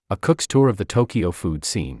A cook's tour of the Tokyo food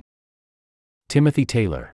scene. Timothy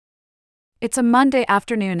Taylor. It's a Monday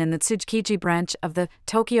afternoon in the Tsukiji branch of the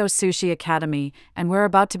Tokyo Sushi Academy, and we're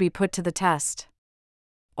about to be put to the test.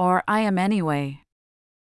 Or I am anyway.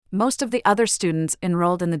 Most of the other students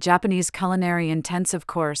enrolled in the Japanese Culinary Intensive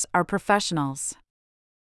course are professionals.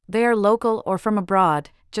 They are local or from abroad,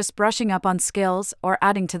 just brushing up on skills or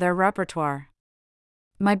adding to their repertoire.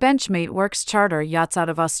 My benchmate works charter yachts out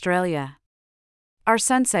of Australia. Our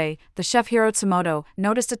sensei, the chef Hirotsumoto,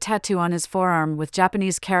 noticed a tattoo on his forearm with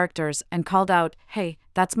Japanese characters and called out, "Hey,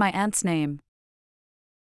 that's my aunt's name."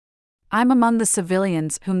 I'm among the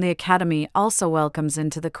civilians whom the academy also welcomes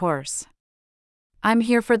into the course. I'm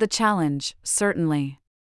here for the challenge, certainly.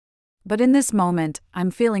 But in this moment,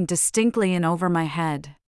 I'm feeling distinctly in over my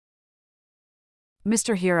head.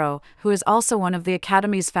 Mr. Hiro, who is also one of the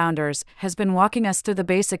Academy's founders, has been walking us through the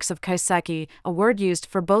basics of kaiseki, a word used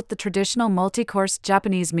for both the traditional multi-course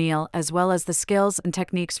Japanese meal as well as the skills and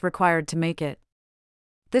techniques required to make it.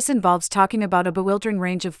 This involves talking about a bewildering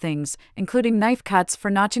range of things, including knife cuts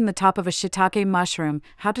for notching the top of a shiitake mushroom,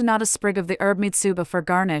 how to knot a sprig of the herb mitsuba for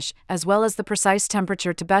garnish, as well as the precise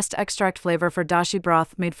temperature to best extract flavor for dashi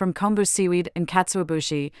broth made from kombu seaweed and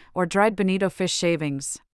katsuobushi, or dried bonito fish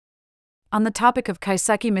shavings. On the topic of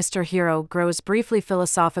kaiseki, Mr. Hiro grows briefly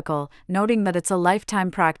philosophical, noting that it's a lifetime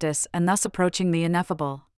practice and thus approaching the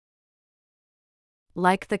ineffable.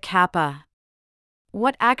 Like the kappa.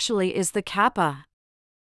 What actually is the kappa?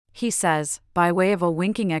 He says, by way of a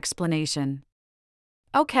winking explanation.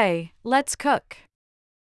 Okay, let's cook.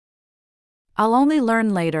 I'll only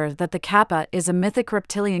learn later that the kappa is a mythic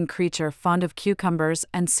reptilian creature fond of cucumbers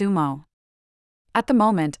and sumo. At the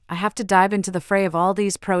moment, I have to dive into the fray of all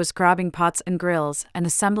these pros, grabbing pots and grills and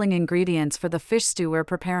assembling ingredients for the fish stew we're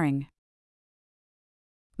preparing.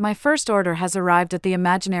 My first order has arrived at the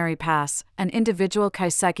Imaginary Pass, an individual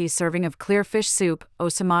kaiseki serving of clear fish soup,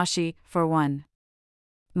 osamashi, for one.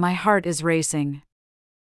 My heart is racing.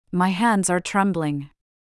 My hands are trembling.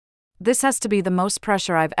 This has to be the most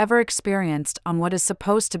pressure I've ever experienced on what is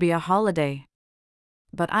supposed to be a holiday.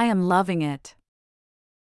 But I am loving it.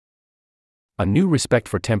 A new respect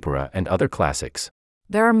for tempura and other classics.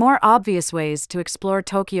 There are more obvious ways to explore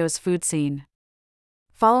Tokyo's food scene.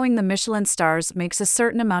 Following the Michelin stars makes a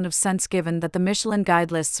certain amount of sense given that the Michelin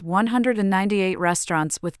Guide lists 198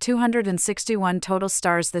 restaurants with 261 total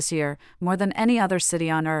stars this year, more than any other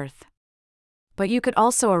city on Earth. But you could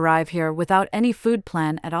also arrive here without any food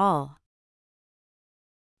plan at all.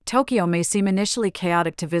 Tokyo may seem initially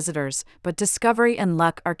chaotic to visitors, but discovery and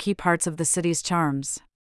luck are key parts of the city's charms.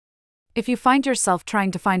 If you find yourself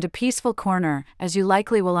trying to find a peaceful corner, as you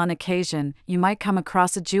likely will on occasion, you might come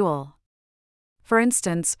across a jewel. For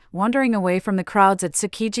instance, wandering away from the crowds at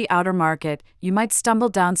Tsukiji Outer Market, you might stumble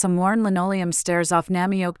down some worn linoleum stairs off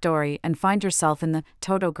Namioke-dori and find yourself in the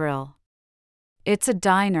Toto Grill. It's a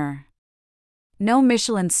diner. No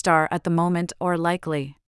Michelin star at the moment or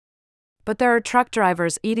likely. But there are truck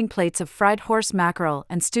drivers eating plates of fried horse mackerel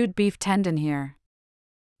and stewed beef tendon here.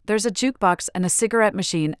 There's a jukebox and a cigarette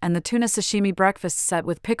machine, and the tuna sashimi breakfast set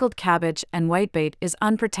with pickled cabbage and whitebait is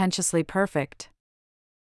unpretentiously perfect.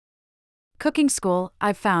 Cooking school,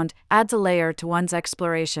 I've found, adds a layer to one's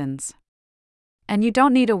explorations. And you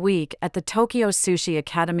don't need a week at the Tokyo Sushi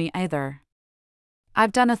Academy either.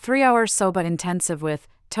 I've done a 3-hour soba intensive with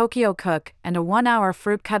Tokyo Cook and a 1-hour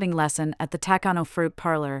fruit cutting lesson at the Takano Fruit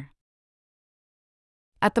Parlor.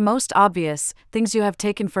 At the most obvious, things you have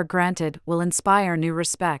taken for granted will inspire new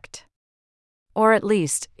respect. Or at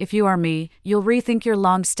least, if you are me, you'll rethink your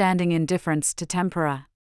long-standing indifference to tempura.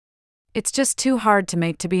 It's just too hard to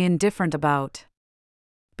make to be indifferent about.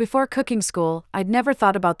 Before cooking school, I'd never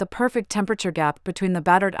thought about the perfect temperature gap between the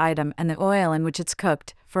battered item and the oil in which it's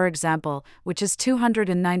cooked, for example, which is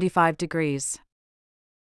 295 degrees.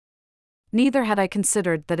 Neither had I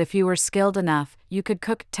considered that if you were skilled enough, you could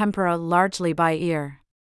cook tempura largely by ear.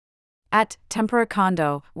 At Tempura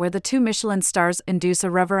Kondo, where the 2 Michelin stars induce a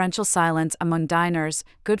reverential silence among diners,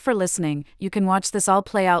 good for listening, you can watch this all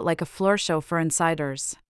play out like a floor show for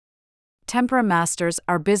insiders. Tempura masters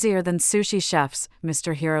are busier than sushi chefs,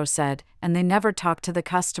 Mr. Hiro said, and they never talk to the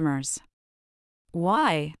customers.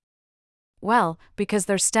 Why? Well, because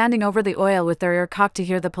they're standing over the oil with their ear cocked to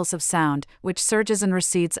hear the pulse of sound, which surges and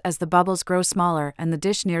recedes as the bubbles grow smaller and the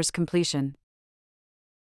dish nears completion.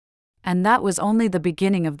 And that was only the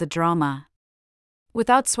beginning of the drama.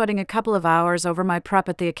 Without sweating a couple of hours over my prep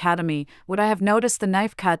at the academy, would I have noticed the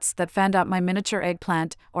knife cuts that fanned out my miniature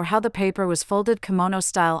eggplant, or how the paper was folded kimono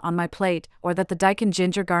style on my plate, or that the daikon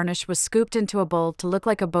ginger garnish was scooped into a bowl to look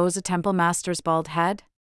like a Boza temple master's bald head?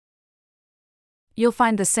 You'll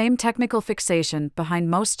find the same technical fixation behind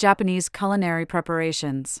most Japanese culinary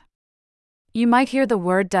preparations. You might hear the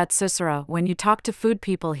word datsusura when you talk to food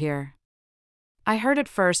people here. I heard it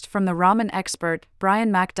first from the ramen expert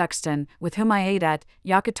Brian McDuxton, with whom I ate at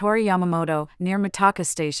Yakitori Yamamoto near Mitaka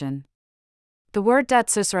Station. The word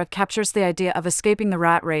datsusura captures the idea of escaping the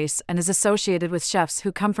rat race and is associated with chefs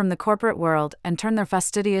who come from the corporate world and turn their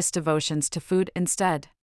fastidious devotions to food instead.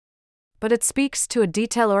 But it speaks to a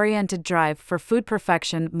detail-oriented drive for food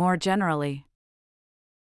perfection more generally.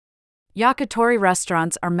 Yakitori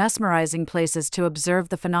restaurants are mesmerizing places to observe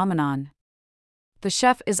the phenomenon. The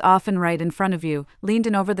chef is often right in front of you, leaned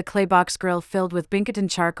in over the clay box grill filled with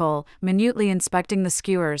Binkaton charcoal, minutely inspecting the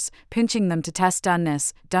skewers, pinching them to test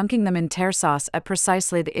doneness, dunking them in tear sauce at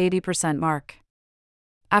precisely the 80% mark.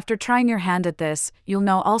 After trying your hand at this, you'll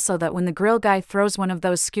know also that when the grill guy throws one of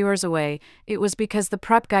those skewers away, it was because the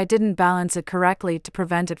prep guy didn't balance it correctly to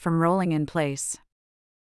prevent it from rolling in place.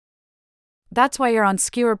 That's why you're on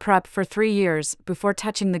skewer prep for 3 years before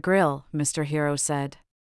touching the grill, Mr. Hiro said.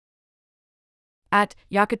 At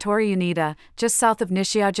Yakitori Unita, just south of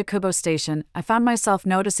Nishiyajakubo Station, I found myself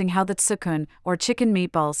noticing how the tsukun, or chicken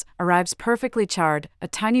meatballs, arrives perfectly charred, a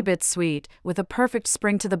tiny bit sweet, with a perfect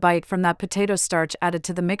spring to the bite from that potato starch added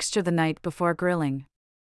to the mixture the night before grilling.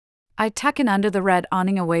 I tuck in under the red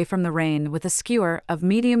awning away from the rain with a skewer of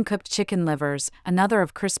medium-cooked chicken livers, another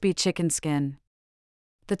of crispy chicken skin.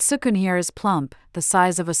 The tsukun here is plump, the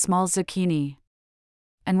size of a small zucchini.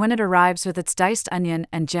 And when it arrives with its diced onion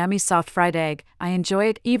and jammy soft fried egg, I enjoy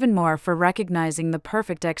it even more for recognizing the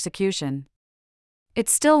perfect execution.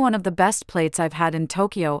 It's still one of the best plates I've had in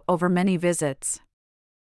Tokyo over many visits.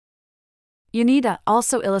 Unita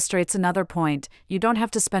also illustrates another point: you don't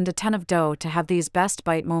have to spend a ton of dough to have these best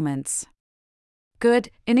bite moments.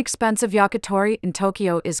 Good, inexpensive yakitori in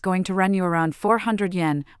Tokyo is going to run you around 400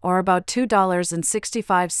 yen, or about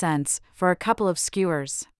 $2.65, for a couple of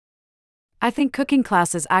skewers. I think cooking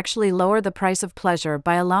classes actually lower the price of pleasure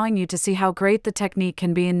by allowing you to see how great the technique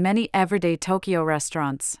can be in many everyday Tokyo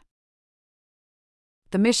restaurants.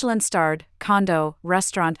 The Michelin-starred Kondo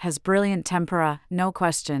restaurant has brilliant tempura, no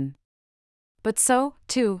question. But so,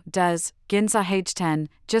 too, does Ginza H10,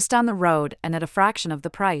 just down the road and at a fraction of the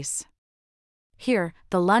price. Here,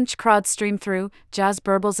 the lunch crowds stream through, jazz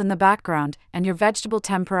burbles in the background, and your vegetable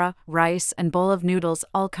tempura, rice, and bowl of noodles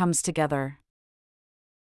all comes together.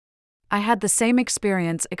 I had the same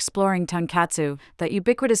experience exploring tonkatsu, that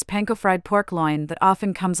ubiquitous panko fried pork loin that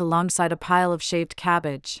often comes alongside a pile of shaved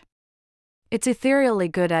cabbage. It's ethereally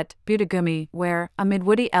good at Butagumi, where, amid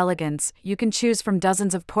woody elegance, you can choose from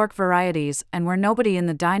dozens of pork varieties and where nobody in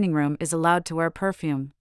the dining room is allowed to wear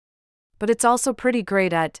perfume. But it's also pretty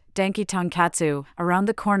great at Danki Tonkatsu, around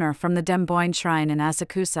the corner from the Demboin Shrine in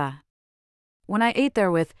Asakusa. When I ate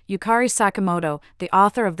there with Yukari Sakamoto, the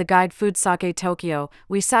author of the guide Food Sake Tokyo,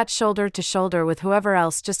 we sat shoulder to shoulder with whoever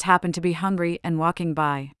else just happened to be hungry and walking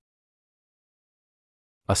by.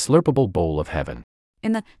 A slurpable bowl of heaven.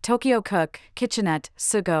 In the Tokyo Cook Kitchenette,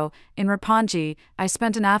 Sugo, in Roppongi, I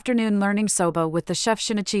spent an afternoon learning soba with the chef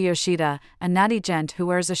Shinichi Yoshida, a natty gent who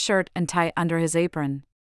wears a shirt and tie under his apron.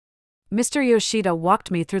 Mr. Yoshida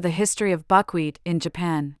walked me through the history of buckwheat in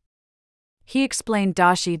Japan. He explained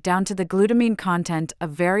dashi down to the glutamine content of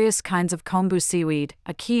various kinds of kombu seaweed,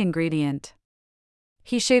 a key ingredient.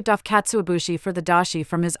 He shaved off katsuobushi for the dashi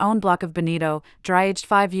from his own block of bonito, dry-aged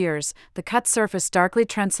 5 years, the cut surface darkly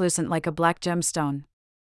translucent like a black gemstone.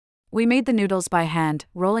 We made the noodles by hand,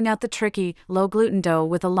 rolling out the tricky, low-gluten dough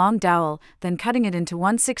with a long dowel, then cutting it into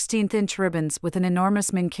 1/16-inch ribbons with an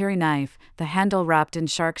enormous minkiri knife, the handle wrapped in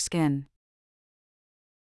shark skin.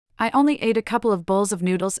 I only ate a couple of bowls of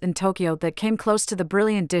noodles in Tokyo that came close to the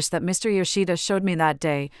brilliant dish that Mr. Yoshida showed me that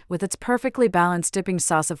day, with its perfectly balanced dipping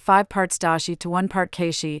sauce of 5 parts dashi to 1 part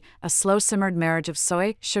keishi, a slow-simmered marriage of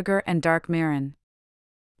soy, sugar, and dark mirin.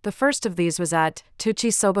 The first of these was at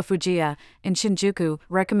Tuchi Soba Fujiya, in Shinjuku,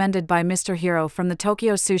 recommended by Mr. Hiro from the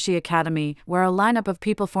Tokyo Sushi Academy, where a lineup of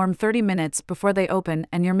people form 30 minutes before they open,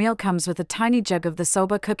 and your meal comes with a tiny jug of the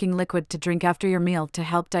soba cooking liquid to drink after your meal to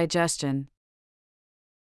help digestion.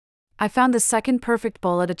 I found the second perfect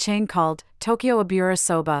bowl at a chain called Tokyo Abura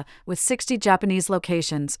Soba, with 60 Japanese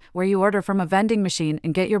locations, where you order from a vending machine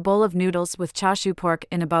and get your bowl of noodles with chashu pork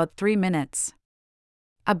in about 3 minutes.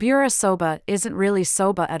 Abura Soba isn't really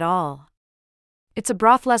soba at all. It's a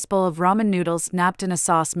brothless bowl of ramen noodles napped in a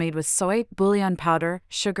sauce made with soy, bouillon powder,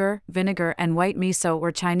 sugar, vinegar, and white miso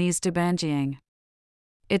or Chinese dobanjiang.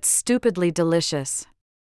 It's stupidly delicious.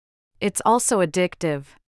 It's also addictive.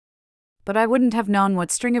 But I wouldn't have known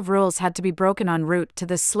what string of rules had to be broken en route to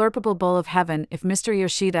this slurpable bowl of heaven if Mr.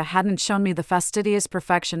 Yoshida hadn't shown me the fastidious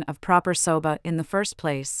perfection of proper soba in the first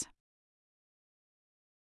place.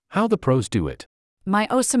 How the pros do it. My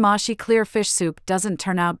osamashi clear fish soup doesn't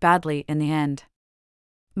turn out badly in the end.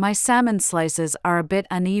 My salmon slices are a bit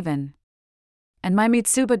uneven. And my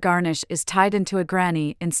mitsuba garnish is tied into a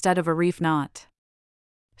granny instead of a reef knot.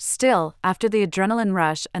 Still, after the adrenaline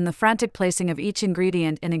rush and the frantic placing of each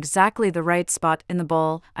ingredient in exactly the right spot in the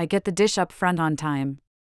bowl, I get the dish up front on time.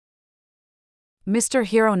 Mr.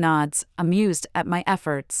 Hiro nods, amused at my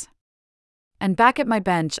efforts. And back at my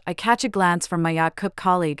bench, I catch a glance from my yacht cook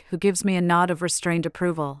colleague who gives me a nod of restrained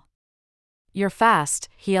approval. "You're fast,"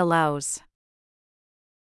 he allows.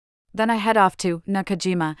 Then I head off to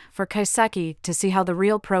Nakajima for kaiseki to see how the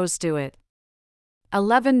real pros do it.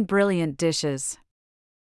 11 brilliant dishes.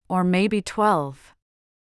 Or maybe 12.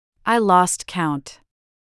 I lost count.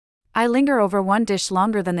 I linger over one dish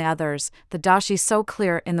longer than the others, the dashi so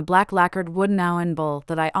clear in the black lacquered wooden aoin bowl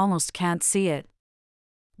that I almost can't see it.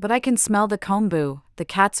 But I can smell the kombu, the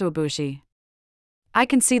katsuobushi. I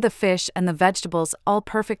can see the fish and the vegetables all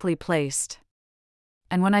perfectly placed.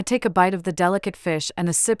 And when I take a bite of the delicate fish and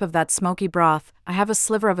a sip of that smoky broth, I have a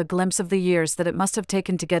sliver of a glimpse of the years that it must have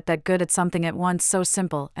taken to get that good at something at once so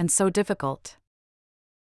simple and so difficult.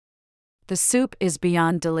 The soup is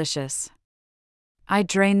beyond delicious. I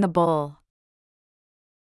drain the bowl.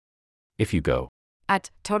 If you go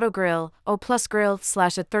at Toto Grill, O+Grill /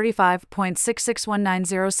 at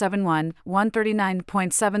 35.66190711,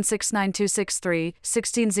 139.769263,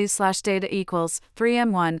 16Z / data equals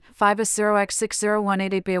 3M1,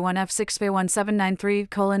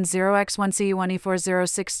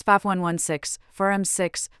 5S0x60188B1F6B1793:0x1CE1E4065116, for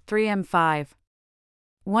M6, 3M5.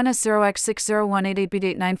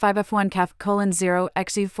 1S0x60188B895F1 CAF:0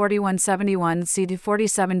 XE4171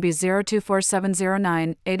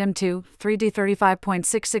 CD47B024709 8M2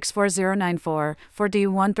 3D35.664094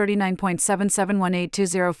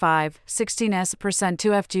 4D139.771820 16S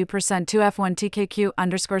 %2FG %2F1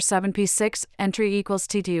 TKQ_7P6 entry equals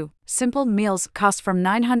TTU. Simple meals cost from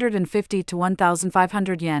 950 to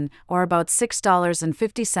 1,500 yen, or about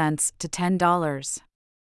 $6.50 to $10.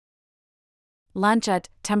 Lunch at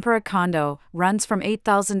Tempura Kondo runs from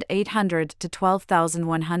 8,800 to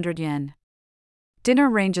 12,100 yen. Dinner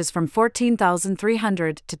ranges from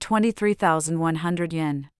 14,300 to 23,100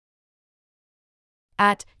 yen.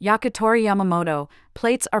 At Yakitori Yamamoto,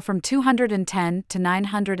 plates are from 210 to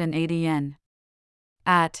 980 yen.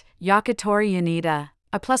 At Yakitori Yanida,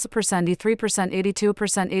 A +% E3%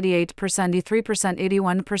 82% 88% E3%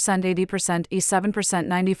 81% 80% E7%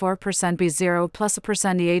 94% B0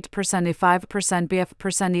 +% E8% E5%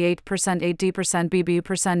 BF% E8% 8D%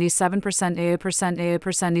 BB% E7% AA%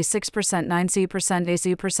 AA% E6% 9C%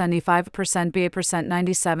 AC% E5% BA%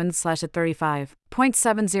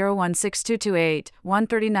 97/35.7016228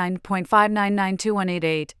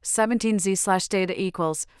 139.5992188 17Z/data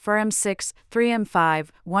equals for M6 3M5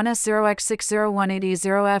 1S0x60180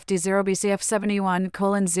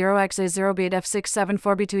 0FD0BCF71:0x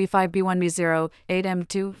A0B8F674B2E5B1B0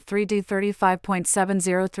 8M2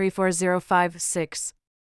 3D35.703405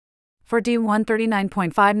 for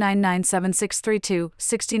D139.5997632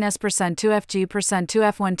 16S %2FG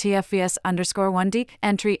 %2F1 TFVS_1D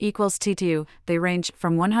entry equals TTU. They range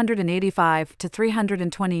from 185 to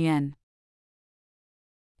 320 yen.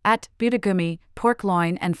 At Butagumi, pork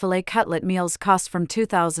loin and filet cutlet meals cost from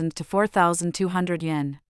 2,000 to 4,200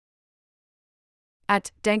 yen.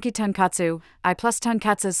 At Denki Tonkatsu, I plus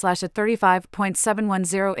tonkatsu / at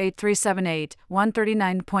 35.710837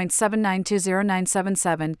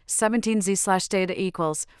 139.792097 17Z / data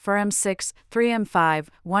equals for M6 3M5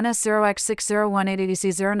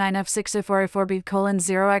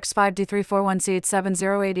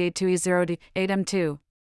 1S0x60180C09564B:0x5D341C8708882E0D 8M2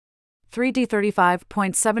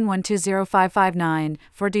 3D35.71205559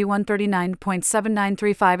 for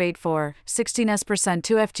D139.793584 16S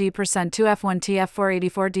 %2FG %2F1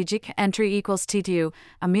 TF484 DG entry equals TTU.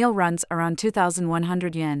 A meal runs around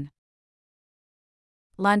 2,100 yen.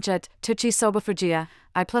 Lunch at Tuchi Soba Fujiya,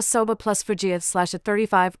 I plus Soba plus Fujiya / at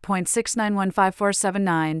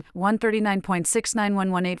 35.691547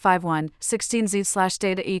 139.691181 16Z /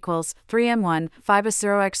 data equals 3M1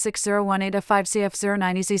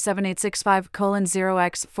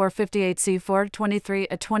 5S0x6018F5CF09EC7865:0x458C423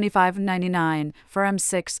 at 25.99 for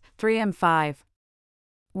M6 3M5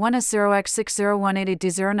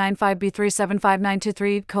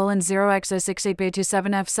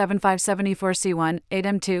 1S0x6018D095B3759230X0X068B27F7574C1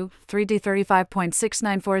 8M2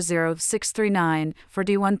 3D35.6940639 for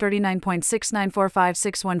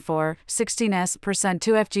D139.6945614 16S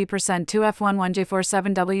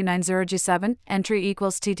 %2FG%2F11J47W90G7 entry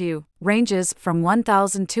equals T2 ranges from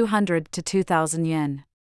 1,200 to 2,000 yen.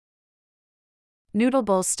 Noodle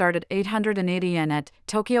bowls start at 880 yen at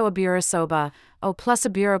Tokyo Abura Soba, O plus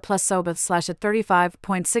Abura plus Soba / at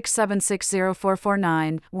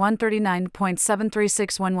 35.6760449,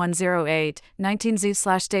 139.73611108,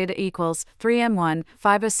 19Z / data equals 3M1,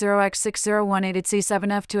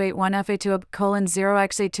 5S0x6018C7F281FA2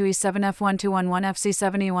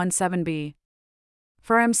 0x82E7F1211FC7E17B.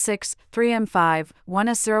 For M6, 3M5,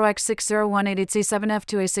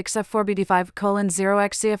 1S0x6018C7F2A6F4BD5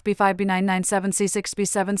 0x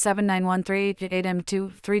CFB5B997C6B77913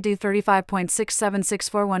 8M2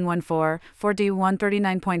 3D35.6764114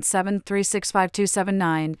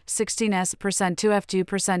 4D139.736529 16S %2FG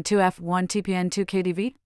 %2F1 TPN2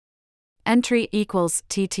 KDV entry equals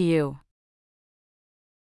TTU.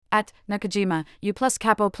 At Nakajima, U plus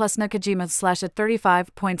Capo plus Nakajima / at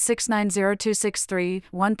 35.690263,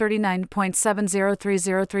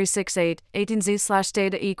 139.703038, 18Z /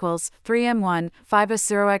 data equals 3M1,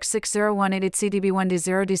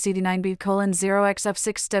 5S0x6018CDB1D0DCD9B colon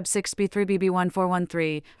 0xF6 Deb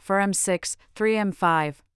 6B3BB1413, for M6,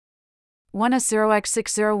 3M5.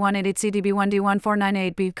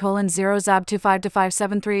 1S0x6018CDB1D1498B colon 0 Zab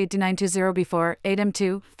 25-5738920B4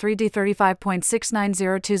 8M2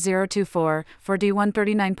 3D35.69020224 for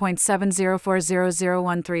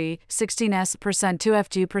D139.70400013 16S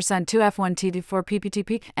 %2FG %2F1 TD4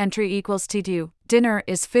 PPTP entry equals T2 dinner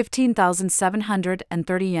is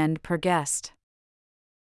 15,730 yen per guest.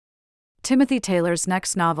 Timothy Taylor's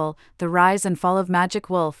next novel, The Rise and Fall of Magic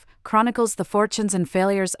Wolf, chronicles the fortunes and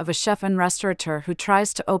failures of a chef and restaurateur who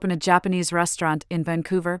tries to open a Japanese restaurant in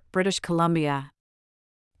Vancouver, British Columbia.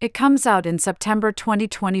 It comes out in September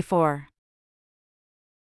 2024.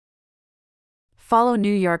 Follow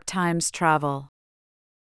New York Times Travel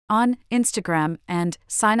on Instagram and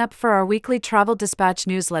sign up for our weekly Travel Dispatch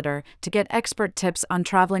newsletter to get expert tips on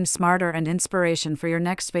traveling smarter and inspiration for your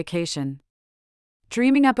next vacation.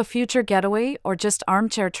 Dreaming up a future getaway or just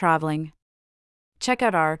armchair traveling? Check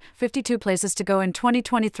out our 52 places to go in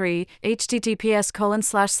 2023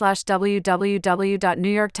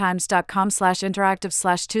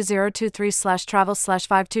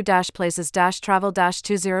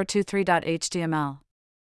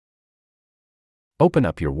 Open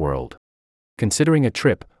up your world. Considering a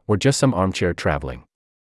trip or just some armchair traveling?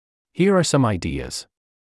 Here are some ideas.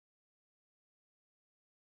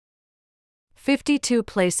 52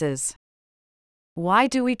 places. Why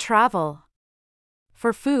do we travel?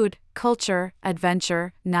 For food, culture,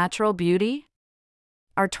 adventure, natural beauty?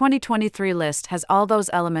 Our 2023 list has all those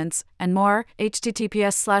elements, and more.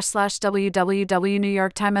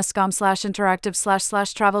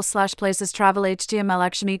 https://www.newyorktimes.com/interactive/travel/places/travel html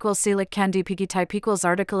action equals select candy piggy type equals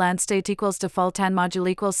article and state equals default and module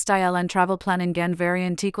equals style and travel plan and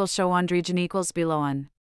variant equals show and region equals below on.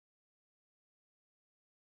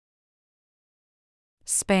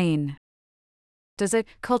 Spain. Does a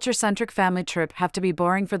culture-centric family trip have to be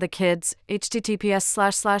boring for the kids?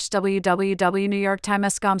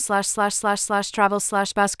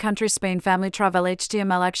 https://www.newyorktimes.com/travel/best country Spain family travel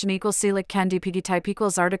html action equals select candy piggy type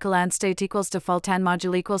equals article and state equals default and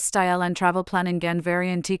module equals style and travel plan and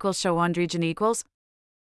variant equals show and region equals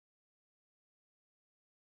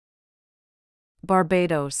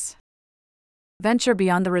Barbados. Venture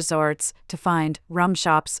beyond the resorts to find rum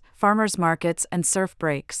shops, farmers markets, and surf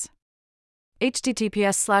breaks.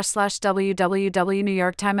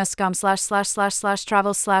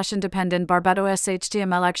 https://www.newyorktimes.com/travel/independent Barbados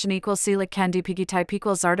html action equals select candy piggy type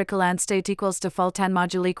equals article and state equals default and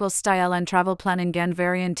module equals style and travel plan and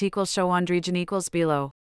variant equals show and region equals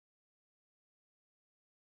below.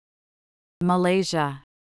 Malaysia.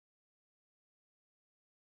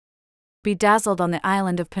 Bedazzled on the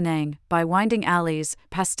island of Penang by winding alleys,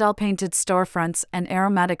 pastel-painted storefronts, and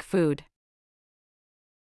aromatic food.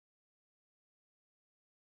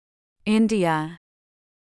 India.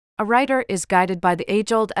 A writer is guided by the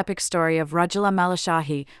age-old epic story of Rajula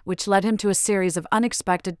Malashahi, which led him to a series of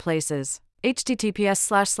unexpected places.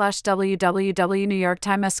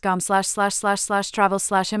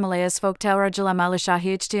 https://www.newyorktimes.com/travel/Himalayas folktale Rajula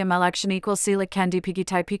Malashahi html action equals select candy piggy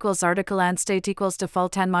type equals article and state equals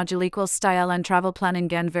default and module equals style and travel plan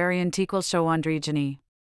and variant equals show and region.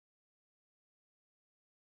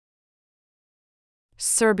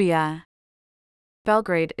 Serbia.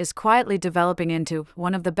 Belgrade is quietly developing into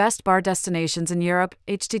one of the best bar destinations in Europe.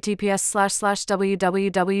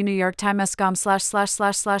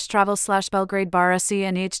 https://www.newyorktimes.com/travel/Belgrade bar se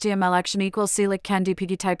and html action equals selic candy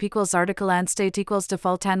piggy type equals article and state equals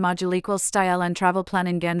default and module equals style and travel plan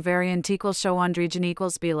again variant equals show on region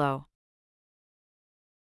equals below.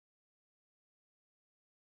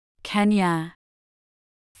 Kenya.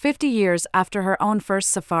 50 years after her own first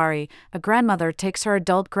safari, a grandmother takes her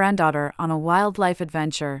adult granddaughter on a wildlife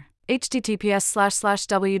adventure.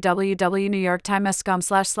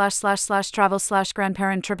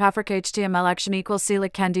 https://www.newyorktimes.com/travel/grandparent trip Africa html action equals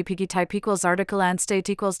selic candy piggy type equals article and state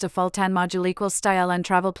equals default and module equals style and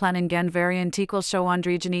travel plan again variant equals show on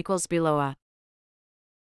region equals below.